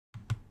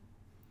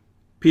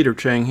Peter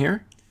Chang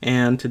here,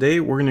 and today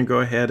we're going to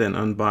go ahead and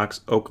unbox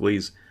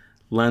Oakley's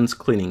lens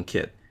cleaning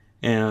kit.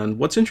 And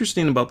what's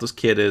interesting about this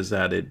kit is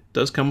that it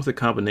does come with a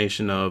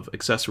combination of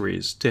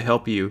accessories to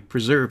help you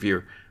preserve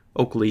your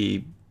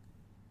Oakley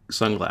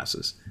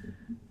sunglasses.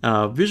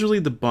 Visually,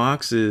 the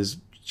box is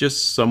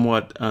just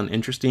somewhat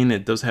uninteresting.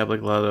 It does have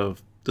like a lot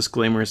of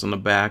disclaimers on the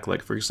back,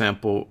 like for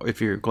example,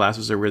 if your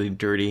glasses are really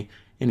dirty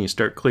and you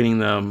start cleaning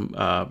them,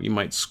 you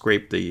might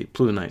scrape the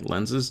Plutonite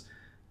lenses.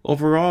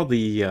 Overall,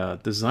 the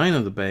design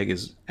of the bag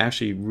is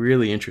actually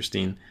really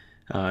interesting.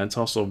 It's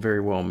also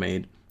very well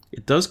made.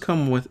 It does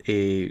come with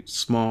a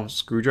small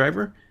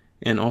screwdriver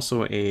and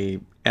also a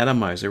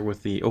atomizer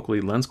with the Oakley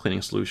lens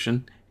cleaning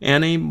solution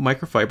and a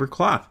microfiber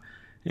cloth.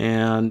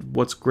 And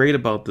what's great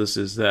about this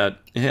is that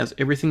it has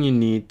everything you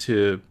need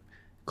to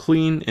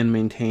clean and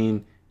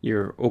maintain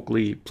your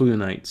Oakley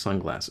Plutonite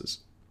sunglasses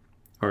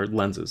or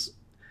lenses.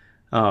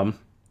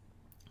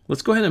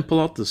 Let's go ahead and pull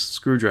out the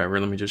screwdriver.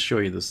 Let me just show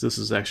you this. This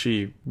is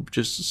actually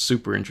just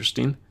super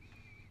interesting.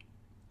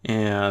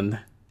 And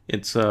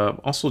it's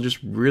also just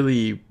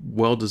really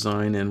well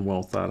designed and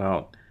well thought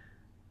out.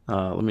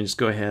 Let me just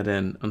go ahead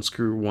and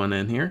unscrew one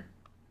end here.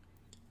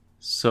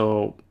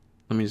 So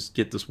let me just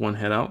get this one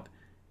head out.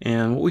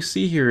 And what we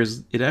see here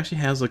is it actually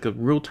has like a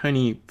real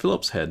tiny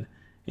Phillips head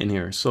in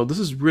here. So this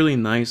is really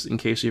nice in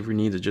case you ever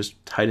need to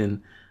just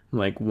tighten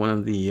like one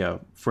of the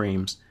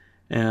frames.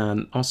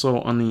 And also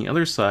on the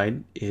other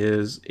side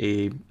is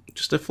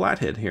just a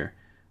flathead here.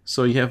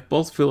 So you have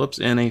both Phillips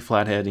and a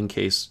flathead in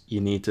case you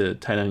need to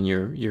tighten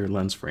your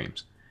lens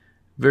frames.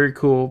 Very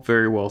cool,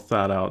 very well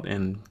thought out,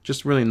 and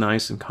just really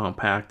nice and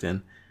compact,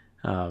 and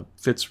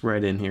fits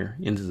right in here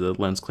into the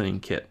lens cleaning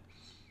kit.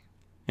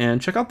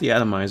 And check out the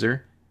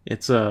atomizer.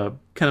 It's I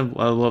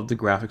love the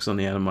graphics on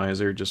the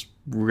atomizer, just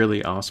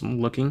really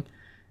awesome looking.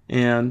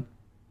 And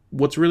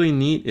what's really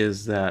neat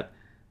is that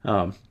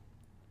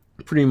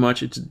pretty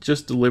much it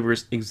just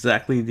delivers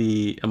exactly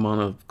the amount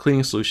of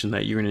cleaning solution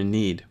that you're going to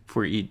need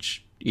for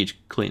each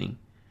cleaning.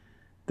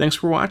 Thanks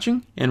for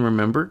watching, and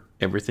remember,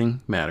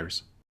 everything matters.